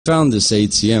found this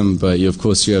ATM, but of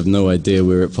course you have no idea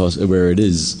where it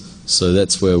is. So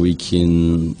that's where we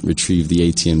can retrieve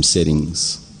the ATM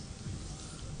settings.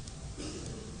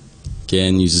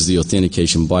 Again, uses the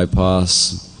authentication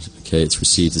bypass. Okay, it's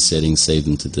received the settings, saved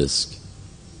them to disk.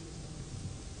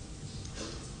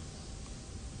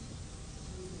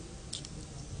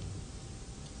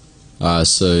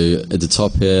 So at the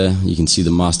top here, you can see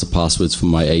the master passwords for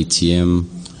my ATM,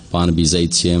 Barnaby's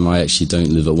ATM. I actually don't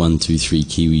live at 123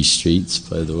 Kiwi Street,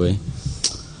 by the way.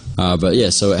 But yeah,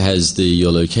 so it has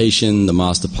your location, the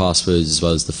master passwords, as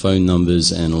well as the phone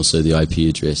numbers, and also the IP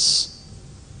address.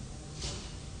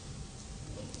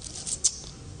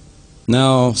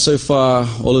 Now, so far,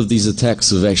 all of these attacks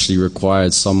have actually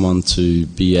required someone to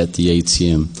be at the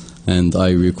ATM, and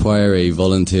I require a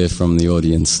volunteer from the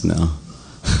audience now.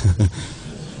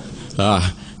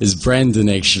 Is Brandon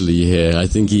actually here? I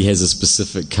think he has a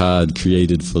specific card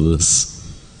created for this.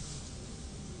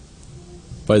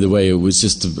 By the way, it was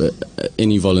just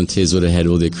any volunteers would have had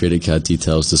all their credit card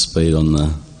details displayed on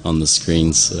the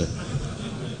screen, so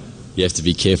you have to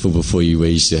be careful before you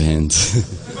raise your hand.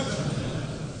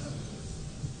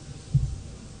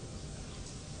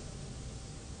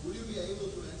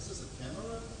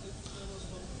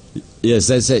 Yes,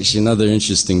 that's actually another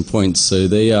interesting point. So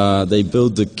they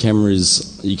build the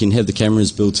cameras. You can have the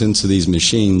cameras built into these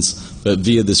machines, but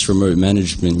via this remote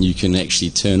management, you can actually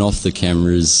turn off the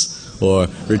cameras, or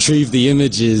retrieve the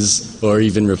images, or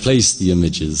even replace the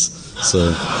images.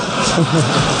 So.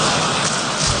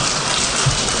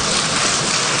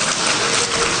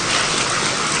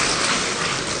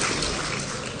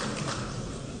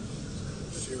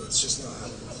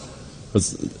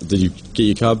 Did you get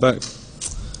your card back?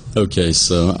 Okay,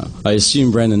 so I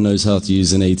assume Brandon knows how to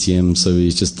use an ATM, so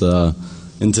he's just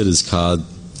entered his card.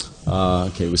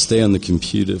 Okay, we'll stay on the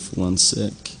computer for 1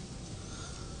 sec.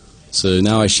 So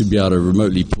now I should be able to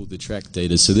remotely pull the track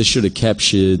data. So this should have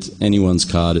captured anyone's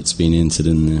card that's been entered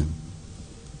in there.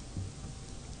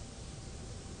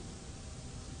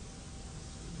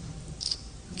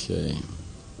 Okay.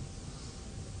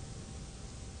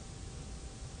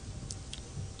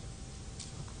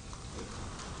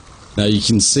 Now you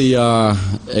can see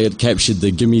it captured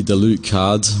the Gimme the Loot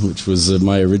card, which was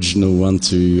my original one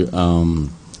to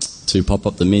pop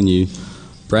up the menu.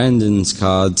 Brandon's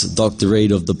card, Dr.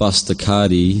 Raid of the Buster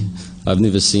Cardi. I've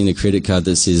never seen a credit card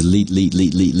that says leet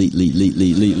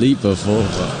before,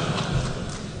 but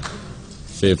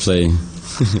fair play.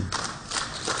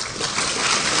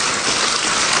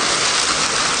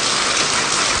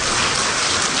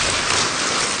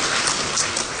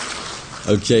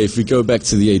 Okay, if we go back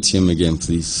to the ATM again,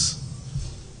 please.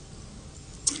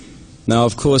 Now,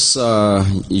 of course, you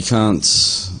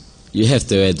have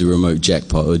to add the remote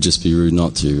jackpot. It would just be rude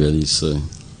not to, really, so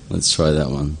let's try that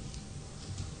one.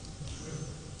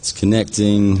 It's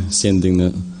connecting, sending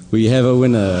the... We have a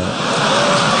winner.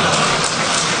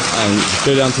 And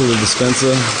go down to the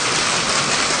dispenser.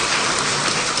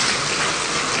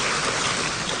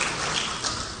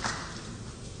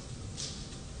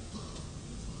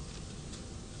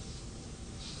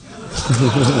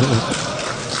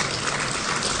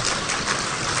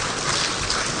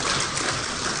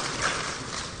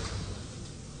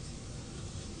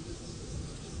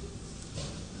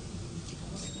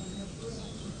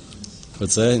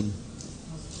 What's that?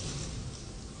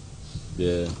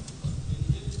 Yeah.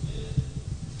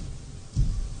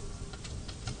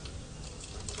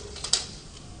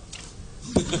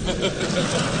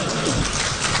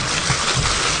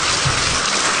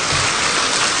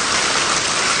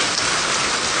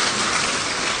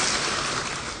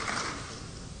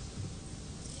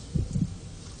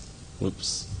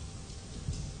 Whoops.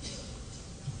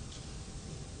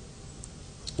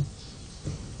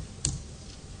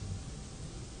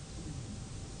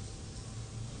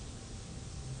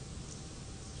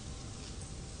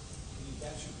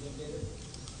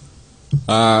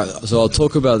 So I'll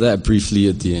talk about that briefly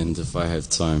at the end if I have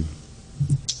time.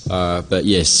 But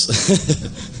yes.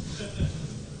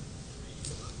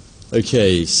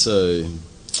 Okay, so...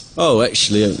 Oh,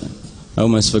 actually, I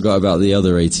almost forgot about the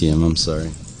other ATM, I'm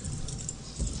sorry.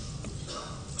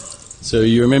 So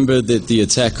you remember that the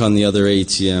attack on the other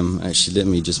ATM... Actually, let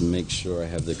me just make sure I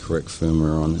have the correct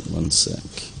firmware on it. 1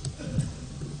 sec.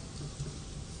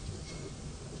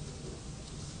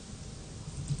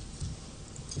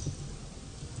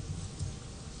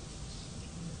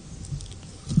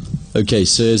 Okay,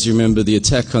 so as you remember, the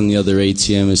attack on the other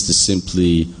ATM is to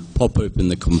simply pop open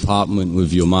the compartment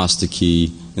with your master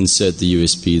key, insert the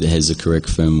USB that has the correct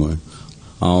firmware.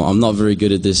 I'm not very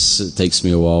good at this, it takes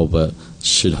me a while, but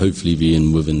should hopefully be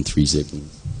in within 3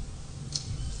 seconds.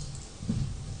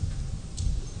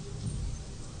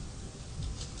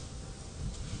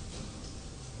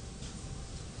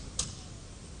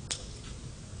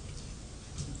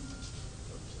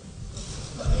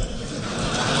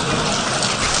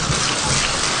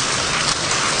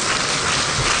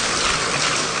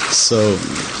 So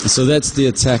that's the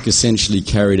attack essentially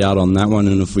carried out on that one,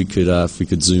 and if we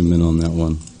could zoom in on that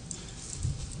one.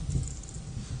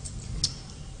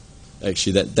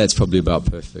 Actually, that's probably about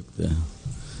perfect there.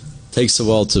 Takes a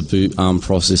while to boot ARM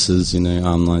processors,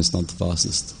 ARM 9's not the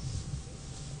fastest.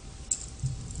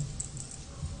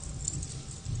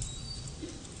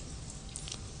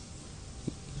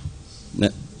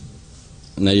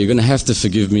 Now you're going to have to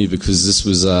forgive me because this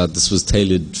was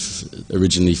tailored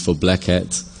originally for Black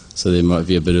Hat, so there might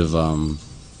be a bit of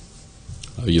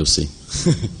you'll see.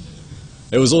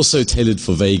 It was also tailored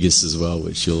for Vegas as well,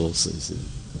 which you'll also see.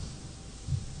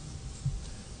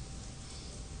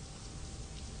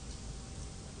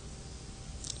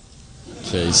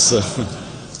 Okay,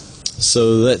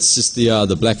 so that's just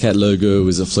the Black Hat logo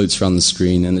as it floats around the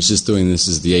screen, and it's just doing this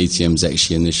as the ATM's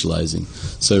actually initializing.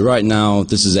 So right now,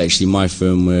 this is actually my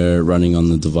firmware running on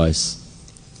the device.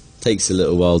 Takes a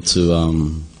little while to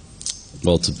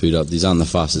boot up. These aren't the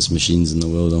fastest machines in the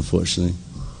world, unfortunately.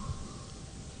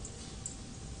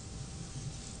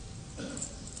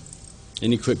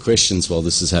 Any quick questions while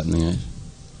this is happening, eh?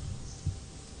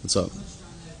 What's up?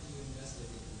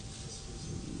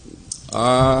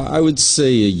 I would say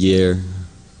a year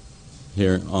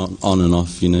here, on and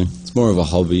off, It's more of a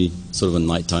hobby, sort of a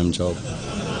nighttime job.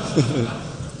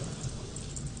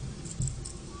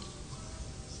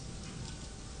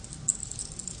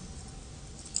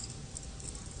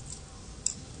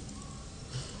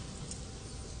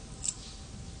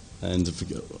 And if we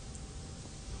go...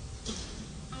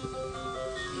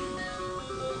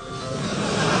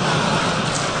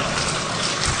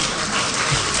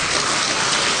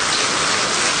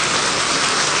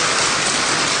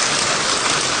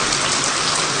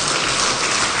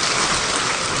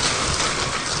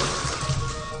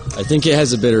 I think it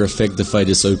has a better effect if I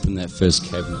just open that first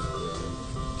cabinet.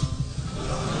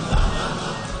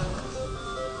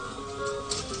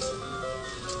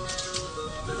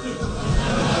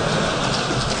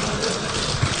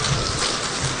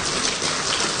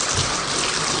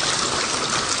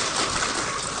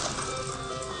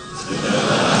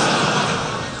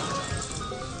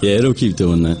 Yeah, it'll keep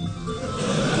doing that.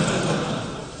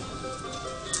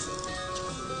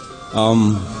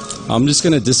 I'm just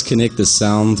going to disconnect the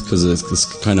sound because it's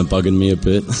kind of bugging me a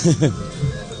bit.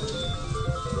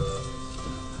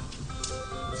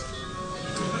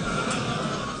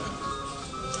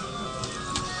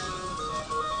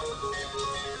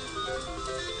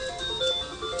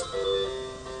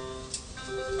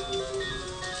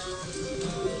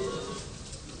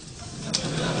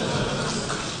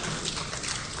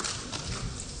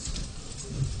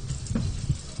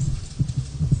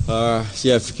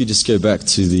 Yeah, if we could just go back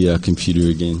to the computer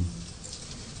again.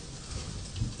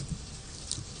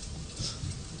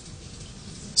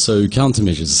 So,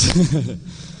 countermeasures.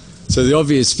 So the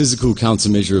obvious physical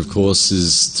countermeasure, of course,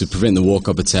 is to prevent the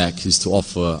walk-up attack, is to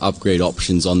offer upgrade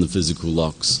options on the physical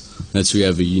locks. That's where you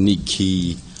have a unique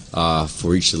key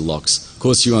for each of the locks. Of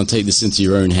course, you want to take this into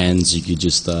your own hands. You could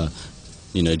just,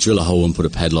 drill a hole and put a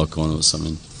padlock on it or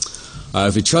something.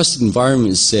 If a trusted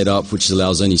environment is set up, which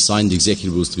allows only signed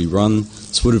executables to be run,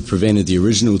 this would have prevented the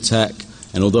original attack,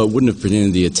 and although it wouldn't have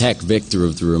prevented the attack vector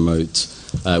of the remote,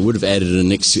 it would have added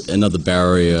another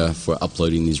barrier for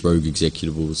uploading these rogue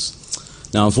executables.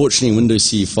 Now, unfortunately, in Windows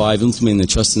CE 5, implementing the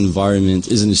trusted environment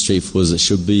isn't as straightforward as it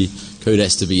should be. Code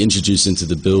has to be introduced into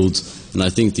the build, and I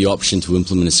think the option to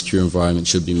implement a secure environment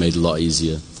should be made a lot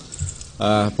easier.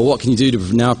 But what can you do to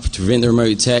prevent the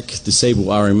remote attack? Disable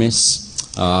RMS.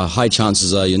 High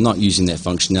chances are you're not using that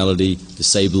functionality.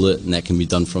 Disable it, and that can be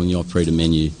done from the operator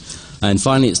menu. And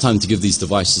finally, it's time to give these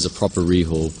devices a proper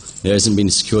rehaul. There hasn't been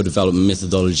a secure development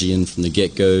methodology in from the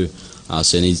get-go,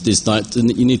 so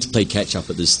you need to play catch-up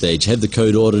at this stage. Have the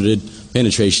code audited,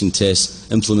 penetration tests,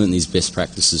 implement these best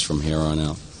practices from here on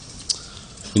out.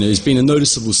 There's been a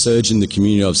noticeable surge in the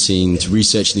community I've seen to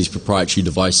research these proprietary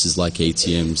devices like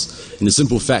ATMs. And the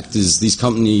simple fact is these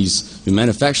companies who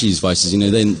manufacture these devices,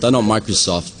 they're not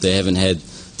Microsoft. They haven't had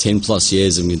 10 plus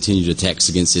years of continued attacks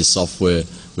against their software,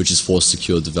 which has forced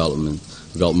secure development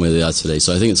where they are today.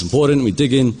 So I think it's important we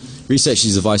dig in, research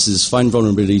these devices, find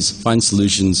vulnerabilities, find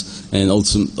solutions, and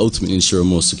ultimately ensure a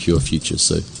more secure future.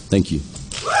 So thank you.